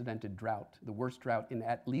unprecedented drought, the worst drought in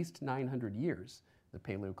at least 900 years, the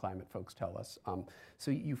paleoclimate folks tell us. So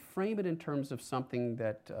you frame it in terms of something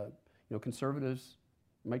that conservatives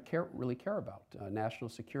might really care about. National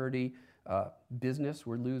security, business,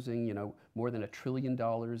 we're losing more than $1 trillion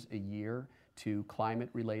a year to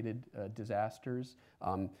climate-related disasters.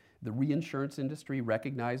 The reinsurance industry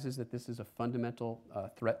recognizes that this is a fundamental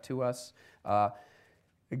threat to us.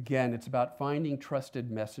 Again, it's about finding trusted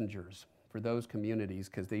messengers for those communities,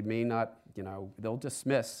 because they may not, they'll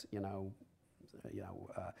dismiss,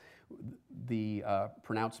 the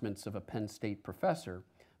pronouncements of a Penn State professor,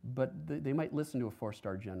 but they might listen to a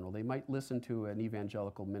four-star general. They might listen to an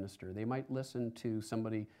evangelical minister. They might listen to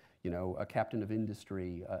somebody, a captain of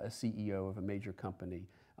industry, a CEO of a major company.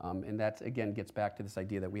 And that, again, gets back to this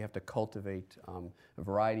idea that we have to cultivate a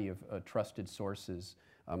variety of trusted sources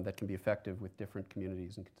that can be effective with different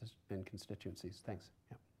communities and constituencies. Thanks.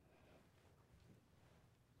 Yeah.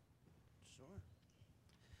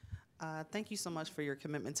 Thank you so much for your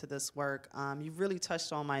commitment to this work. You've really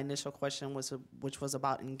touched on my initial question, which was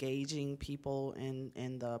about engaging people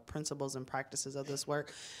in the principles and practices of this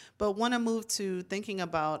work. But want to move to thinking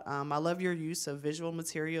about, I love your use of visual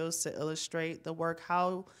materials to illustrate the work.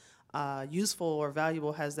 How useful or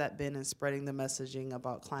valuable has that been in spreading the messaging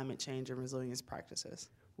about climate change and resilience practices?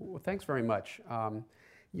 Well, thanks very much.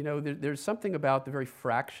 You know, there's something about the very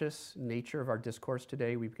fractious nature of our discourse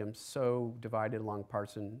today. We've become so divided along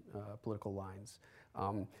partisan political lines.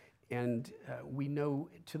 And we know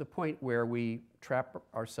to the point where we trap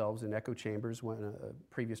ourselves in echo chambers. When a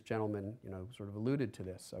previous gentleman, you know, sort of alluded to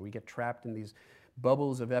this. We get trapped in these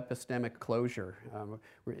bubbles of epistemic closure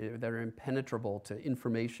that are impenetrable to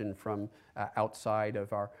information from outside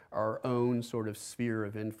of our own sort of sphere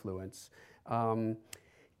of influence.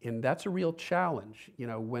 And that's a real challenge. You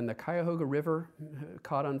know, when the Cuyahoga River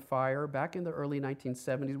caught on fire back in the early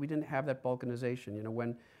 1970s, we didn't have that balkanization. You know,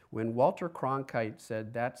 when Walter Cronkite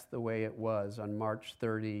said that's the way it was on March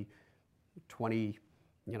 30,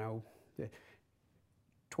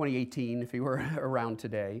 2018, if he were around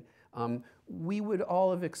today, we would all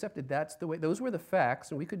have accepted that's the way. Those were the facts,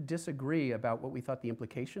 and we could disagree about what we thought the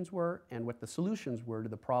implications were and what the solutions were to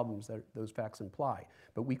the problems that those facts imply.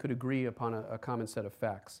 But we could agree upon a common set of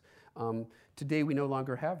facts. Today, we no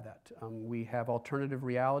longer have that. We have alternative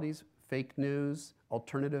realities, fake news,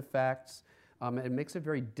 alternative facts. It makes it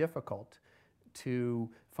very difficult to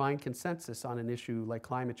find consensus on an issue like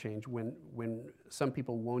climate change when some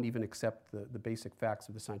people won't even accept the basic facts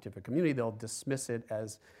of the scientific community. They'll dismiss it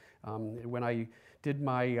as when I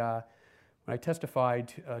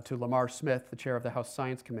testified to Lamar Smith, the chair of the House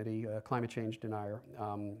Science Committee, climate change denier,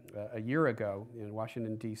 a year ago in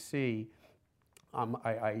Washington, D.C.,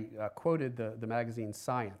 I quoted the magazine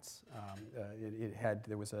Science.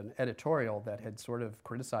 There was an editorial that had sort of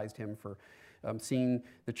criticized him for seeing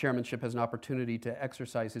the chairmanship as an opportunity to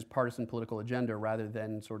exercise his partisan political agenda rather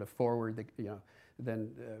than sort of forward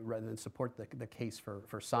rather than support the case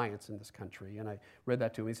for science in this country. And I read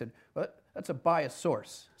that to him. He said, well, that's a biased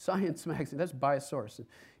source. Science magazine, that's a biased source. And,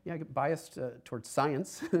 yeah, I get biased towards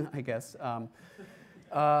science, I guess.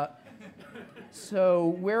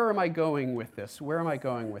 So where am I going with this? Where am I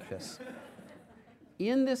going with this?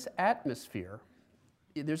 In this atmosphere,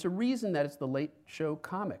 there's a reason that it's the late show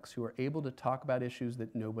comics who are able to talk about issues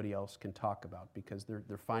that nobody else can talk about because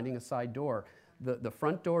they're finding a side door. The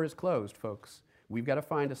front door is closed, folks. We've got to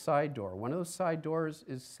find a side door. One of those side doors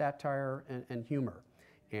is satire and humor.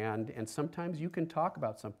 And sometimes you can talk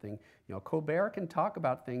about something. You know, Colbert can talk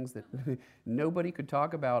about things that nobody could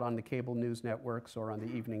talk about on the cable news networks or on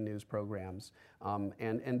the evening news programs.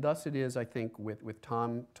 And thus it is, I think, with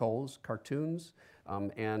Tom Toll's cartoons.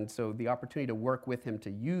 And so the opportunity to work with him to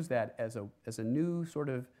use that as a new sort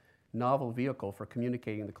of novel vehicle for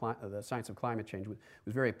communicating the science of climate change was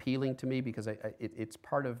very appealing to me because it's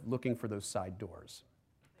part of looking for those side doors.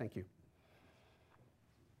 Thank you.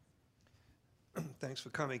 Thanks for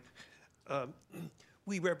coming.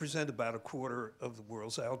 We represent about a quarter of the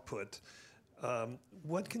world's output.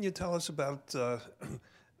 What can you tell us about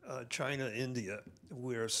China, India,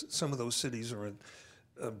 where some of those cities are in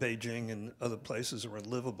Beijing and other places are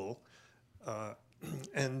unlivable?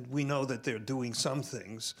 And we know that they're doing some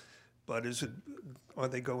things, but are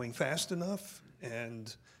they going fast enough?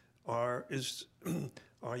 And are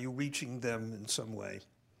you reaching them in some way?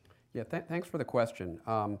 Yeah, thanks for the question.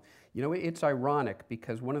 You know, it's ironic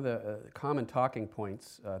because one of the common talking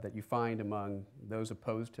points that you find among those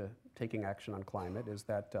opposed to taking action on climate is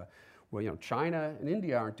that, well, you know, China and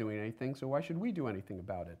India aren't doing anything, so why should we do anything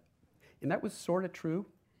about it? And that was sort of true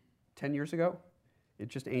 10 years ago. It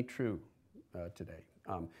just ain't true today.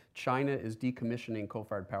 China is decommissioning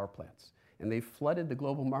coal-fired power plants, and they've flooded the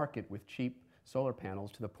global market with cheap solar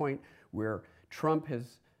panels to the point where Trump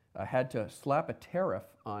has had to slap a tariff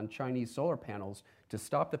on Chinese solar panels to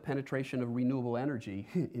stop the penetration of renewable energy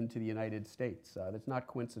into the United States. That's not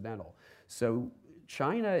coincidental. So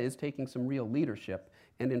China is taking some real leadership,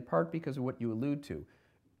 and in part because of what you allude to.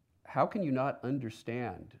 How can you not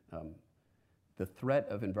understand the threat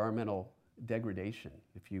of environmental degradation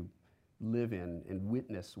if you live in and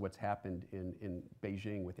witness what's happened in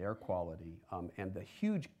Beijing with air quality and the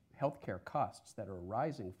huge healthcare costs that are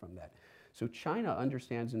arising from that? So China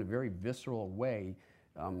understands in a very visceral way,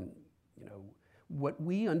 you know, what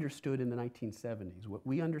we understood in the 1970s, what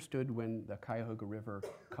we understood when the Cuyahoga River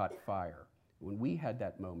caught fire, when we had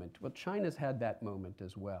that moment. Well, China's had that moment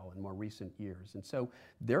as well in more recent years, and so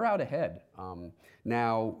they're out ahead.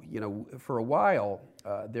 Now, you know, for a while,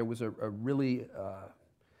 there was a really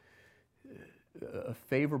a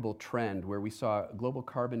favorable trend where we saw global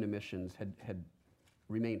carbon emissions had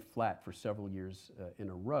remained flat for several years in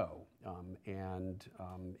a row. And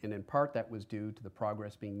in part that was due to the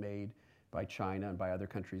progress being made by China and by other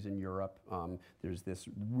countries in Europe. There's this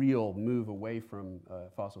real move away from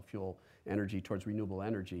fossil fuel energy towards renewable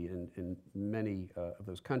energy in many of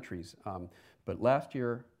those countries. But last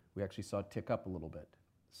year, we actually saw it tick up a little bit.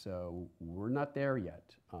 So we're not there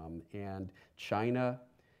yet. And China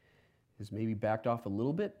has maybe backed off a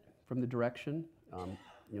little bit from the direction.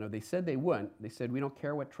 You know, they said they wouldn't. They said, we don't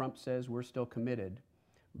care what Trump says, we're still committed.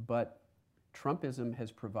 But Trumpism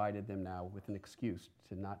has provided them now with an excuse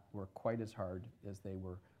to not work quite as hard as they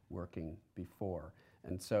were working before.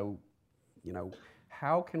 And so, you know,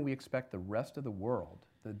 how can we expect the rest of the world,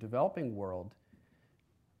 the developing world,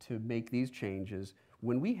 to make these changes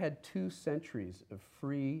when we had 2 centuries of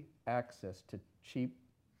free access to cheap,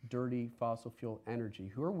 dirty fossil fuel energy?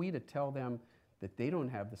 Who are we to tell them that they don't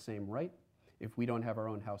have the same right if we don't have our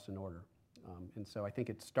own house in order? And so I think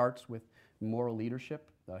it starts with moral leadership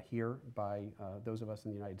here by those of us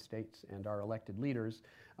in the United States and our elected leaders.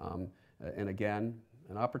 And again,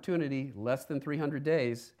 an opportunity, less than 300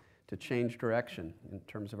 days, to change direction in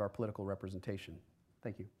terms of our political representation.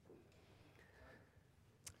 Thank you.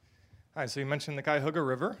 Hi, so you mentioned the Cuyahoga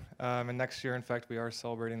River, and next year, in fact, we are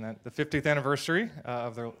celebrating the 50th anniversary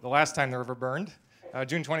of the last time the river burned,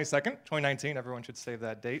 June 22nd, 2019. Everyone should save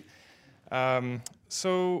that date.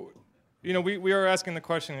 So, you know, we are asking the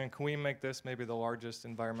question, can we make this maybe the largest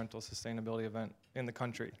environmental sustainability event in the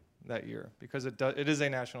country that year? Because it is a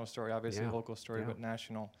national story, obviously a local story, but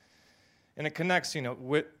national. And it connects, you know,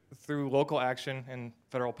 through local action and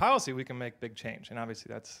federal policy, we can make big change, and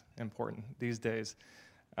obviously that's important these days.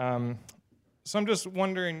 So I'm just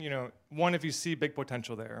wondering, you know, one, if you see big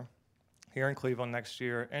potential there here in Cleveland next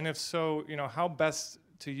year, and if so, you know, how best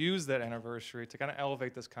to use that anniversary to kind of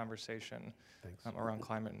elevate this conversation around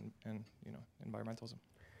climate and you know, environmentalism.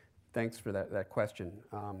 Thanks for that question.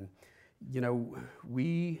 You know,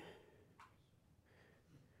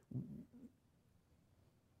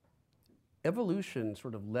 evolution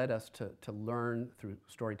sort of led us to learn through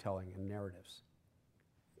storytelling and narratives.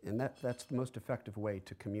 And that's the most effective way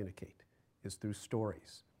to communicate, is through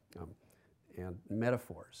stories and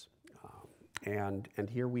metaphors. And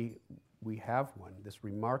here we have one, this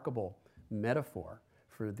remarkable metaphor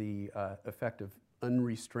for the effect of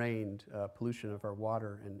unrestrained pollution of our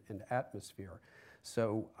water and atmosphere.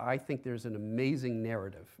 So I think there's an amazing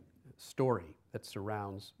narrative story that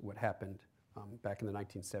surrounds what happened back in the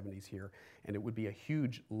 1970s here, and it would be a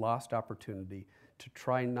huge lost opportunity to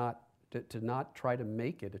not try to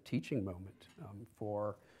make it a teaching moment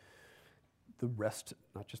for the rest,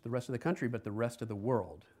 not just the rest of the country, but the rest of the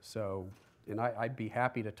world. So, and I'd be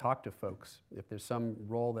happy to talk to folks if there's some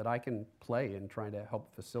role that I can play in trying to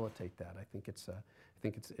help facilitate that. I think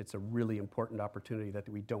it's a really important opportunity that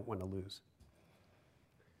we don't want to lose.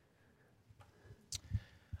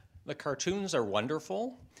 The cartoons are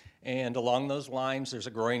wonderful, and along those lines, there's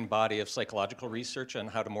a growing body of psychological research on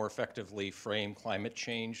how to more effectively frame climate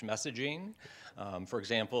change messaging. For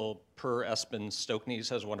example, Per Espen Stoknes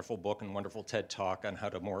has a wonderful book and wonderful TED Talk on how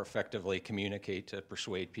to more effectively communicate to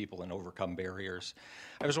persuade people and overcome barriers.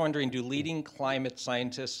 I was wondering, do leading climate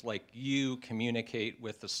scientists like you communicate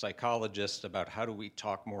with the psychologists about how do we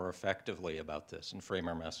talk more effectively about this and frame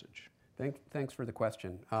our message? Thanks for the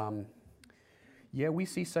question. Yeah, we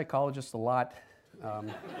see psychologists a lot.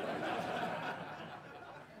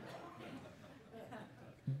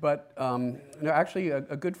 But no, actually, a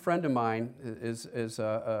good friend of mine is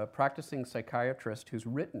a practicing psychiatrist who's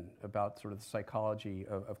written about sort of the psychology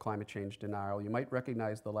of climate change denial. You might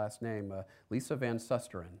recognize the last name, Lisa Van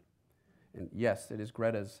Susteren. And yes, it is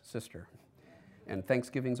Greta's sister. And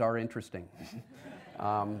Thanksgivings are interesting.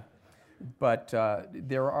 But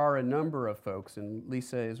there are a number of folks, and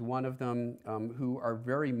Lisa is one of them, who are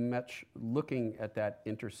very much looking at that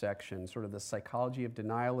intersection, sort of the psychology of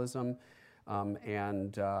denialism,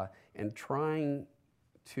 and trying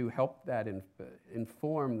to help that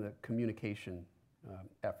inform the communication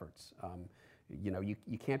efforts. You know, you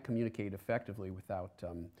can't communicate effectively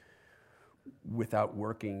without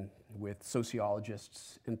working with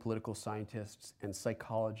sociologists and political scientists and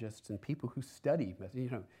psychologists and people who study, you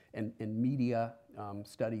know, and media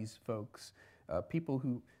studies folks, people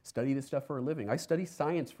who study this stuff for a living. I study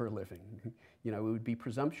science for a living. You know, it would be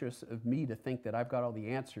presumptuous of me to think that I've got all the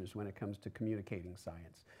answers when it comes to communicating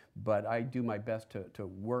science. But I do my best to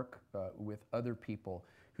work with other people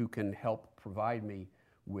who can help provide me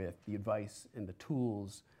with the advice and the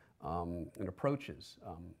tools and approaches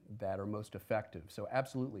that are most effective. So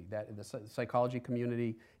absolutely, that the psychology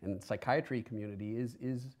community and psychiatry community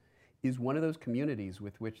is one of those communities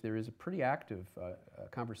with which there is a pretty active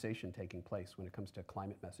conversation taking place when it comes to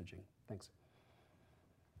climate messaging. Thanks.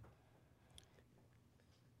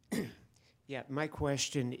 Yeah, my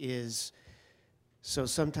question is, so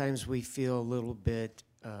sometimes we feel a little bit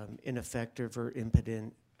ineffective or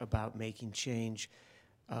impotent about making change.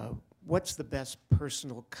 What's the best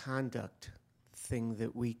personal conduct thing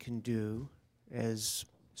that we can do as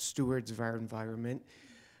stewards of our environment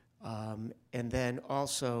And then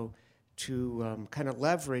also to kind of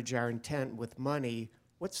leverage our intent with money,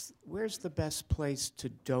 where's the best place to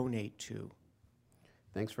donate to?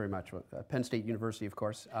 Thanks very much. Penn State University, of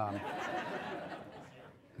course.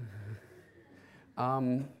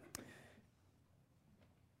 The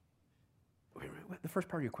first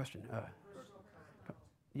part of your question.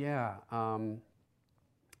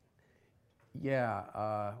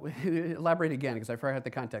 Elaborate again, because I forgot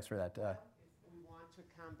the context for that. If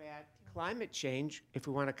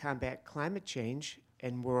we want to combat climate change,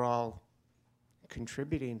 and we're all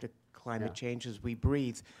contributing to climate change as we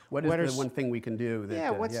breathe. What is the one thing we can do?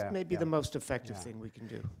 That, what's maybe the most effective thing we can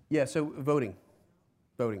do? Yeah, so voting.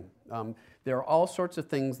 There are all sorts of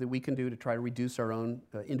things that we can do to try to reduce our own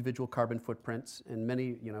individual carbon footprints, and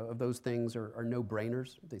many of those things are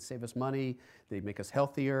no-brainers. They save us money, they make us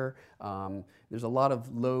healthier. There's a lot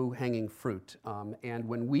of low-hanging fruit, and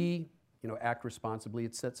when we act responsibly,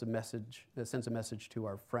 it sends a message to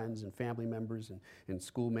our friends and family members and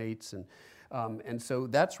schoolmates, and so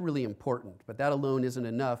that's really important. But that alone isn't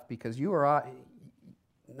enough, because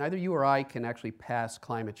neither you or I can actually pass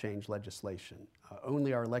climate change legislation.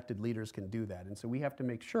 Only our elected leaders can do that. And so we have to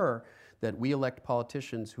make sure that we elect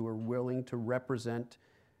politicians who are willing to represent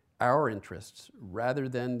our interests rather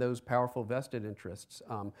than those powerful vested interests.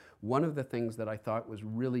 One of the things that I thought was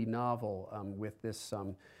really novel with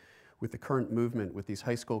the current movement with these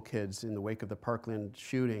high school kids in the wake of the Parkland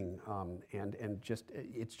shooting,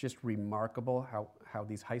 it's just remarkable how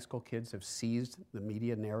these high school kids have seized the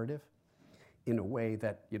media narrative in a way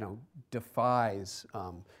that defies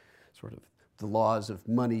sort of the laws of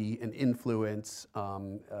money and influence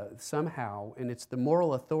somehow, and it's the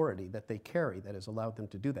moral authority that they carry that has allowed them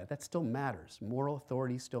to do that. That still matters. Moral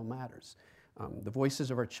authority still matters. The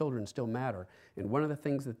voices of our children still matter. And one of the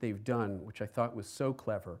things that they've done, which I thought was so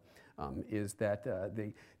clever, is that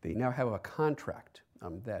they now have a contract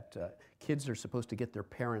that kids are supposed to get their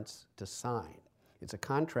parents to sign. It's a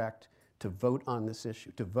contract to vote on this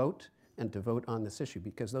issue, to vote and to vote on this issue,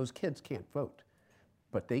 because those kids can't vote.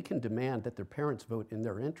 But they can demand that their parents vote in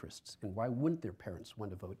their interests. And why wouldn't their parents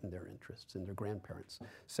want to vote in their interests, and their grandparents?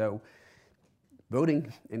 So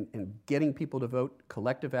voting and getting people to vote,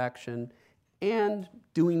 collective action, and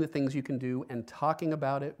doing the things you can do and talking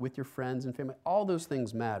about it with your friends and family, all those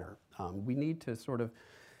things matter. We need to sort of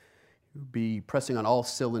be pressing on all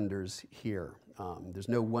cylinders here. There's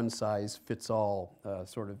no one-size-fits-all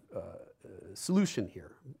sort of solution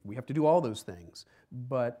here. We have to do all those things,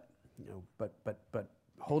 but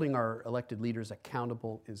holding our elected leaders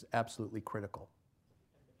accountable is absolutely critical.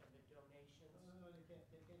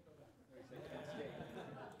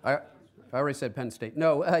 I already said Penn State.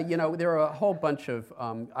 No, there are a whole bunch of,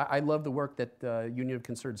 I love the work that the Union of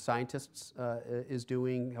Concerned Scientists is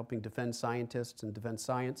doing, helping defend scientists and defend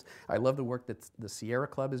science. I love the work that the Sierra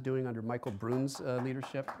Club is doing under Michael Brune's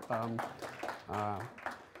leadership.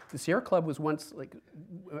 The Sierra Club was once,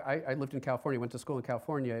 I lived in California, went to school in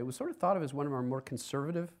California. It was sort of thought of as one of our more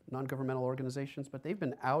conservative non-governmental organizations, but they've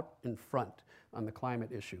been out in front on the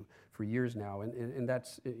climate issue for years now, and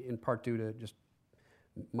that's in part due to just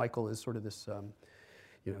Michael is sort of this,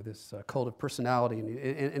 this cult of personality,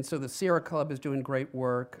 and so the Sierra Club is doing great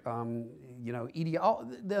work. All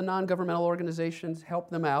the non-governmental organizations, help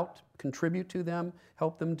them out, contribute to them,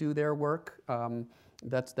 help them do their work.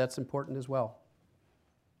 That's important as well.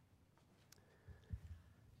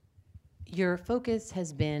 Your focus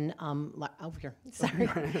has been over here. Sorry.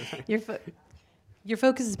 Your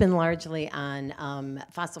focus has been largely on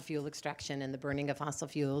fossil fuel extraction and the burning of fossil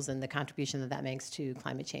fuels and the contribution that makes to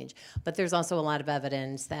climate change. But there's also a lot of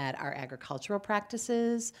evidence that our agricultural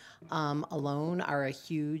practices alone are a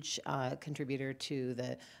huge contributor to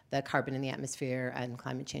the carbon in the atmosphere and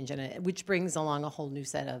climate change, which brings along a whole new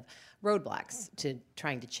set of roadblocks to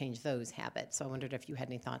trying to change those habits. So I wondered if you had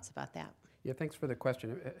any thoughts about that. Yeah, thanks for the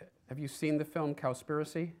question. Have you seen the film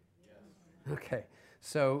Cowspiracy? Yes. Okay,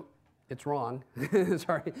 so it's wrong.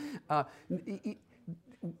 Sorry.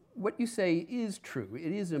 What you say is true.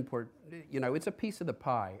 It is important. It's a piece of the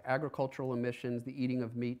pie. Agricultural emissions, the eating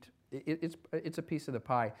of meat, it's a piece of the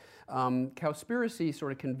pie. Cowspiracy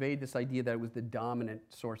sort of conveyed this idea that it was the dominant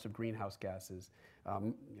source of greenhouse gases,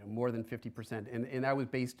 more than 50%, and that was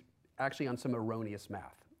based actually on some erroneous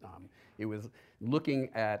math. It was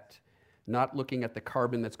not looking at the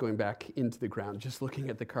carbon that's going back into the ground, just looking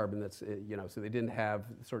at the carbon that's, so they didn't have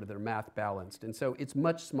sort of their math balanced. And so it's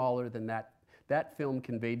much smaller than that. That film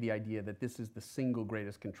conveyed the idea that this is the single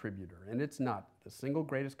greatest contributor, and it's not. The single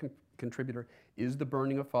greatest contributor is the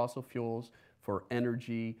burning of fossil fuels for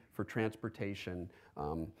energy, for transportation.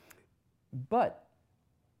 But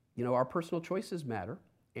our personal choices matter.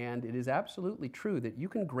 And it is absolutely true that you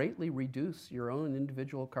can greatly reduce your own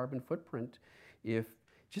individual carbon footprint if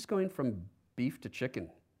just going from beef to chicken.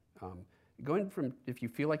 If you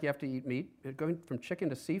feel like you have to eat meat, going from chicken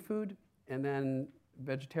to seafood and then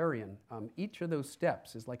vegetarian. Each of those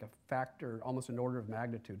steps is like a factor, almost an order of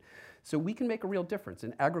magnitude. So we can make a real difference.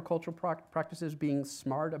 In agricultural practices, being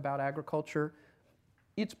smart about agriculture,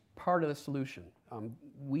 it's part of the solution.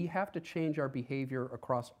 We have to change our behavior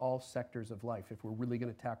across all sectors of life if we're really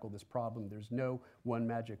going to tackle this problem. There's no one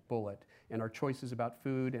magic bullet, and our choices about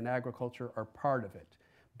food and agriculture are part of it.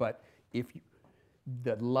 But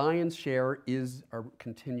the lion's share is our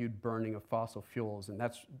continued burning of fossil fuels, and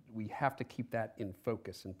we have to keep that in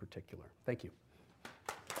focus in particular. Thank you.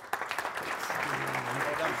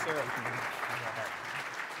 Well done, Sarah.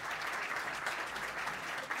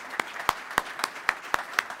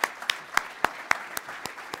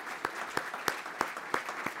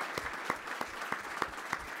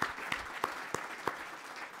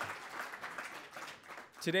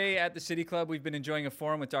 Today at the City Club, we've been enjoying a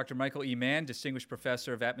forum with Dr. Michael E. Mann, Distinguished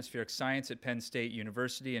Professor of Atmospheric Science at Penn State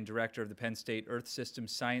University and Director of the Penn State Earth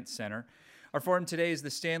Systems Science Center. Our forum today is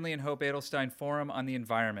the Stanley and Hope Adelstein Forum on the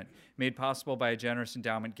Environment, made possible by a generous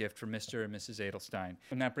endowment gift from Mr. and Mrs. Adelstein.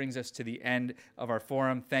 And that brings us to the end of our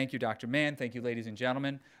forum. Thank you, Dr. Mann. Thank you, ladies and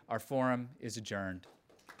gentlemen. Our forum is adjourned.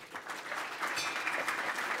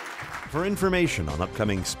 For information on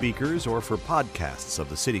upcoming speakers or for podcasts of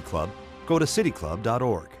the City Club, go to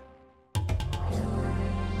cityclub.org.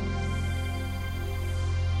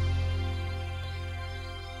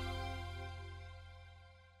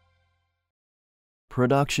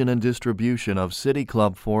 Production and distribution of City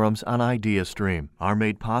Club forums on IdeaStream are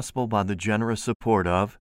made possible by the generous support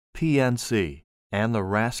of PNC and the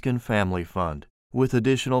Raskin Family Fund, with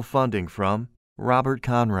additional funding from Robert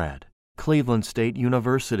Conrad, Cleveland State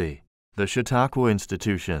University, the Chautauqua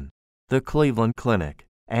Institution, the Cleveland Clinic,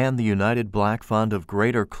 and the United Black Fund of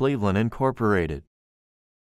Greater Cleveland Incorporated.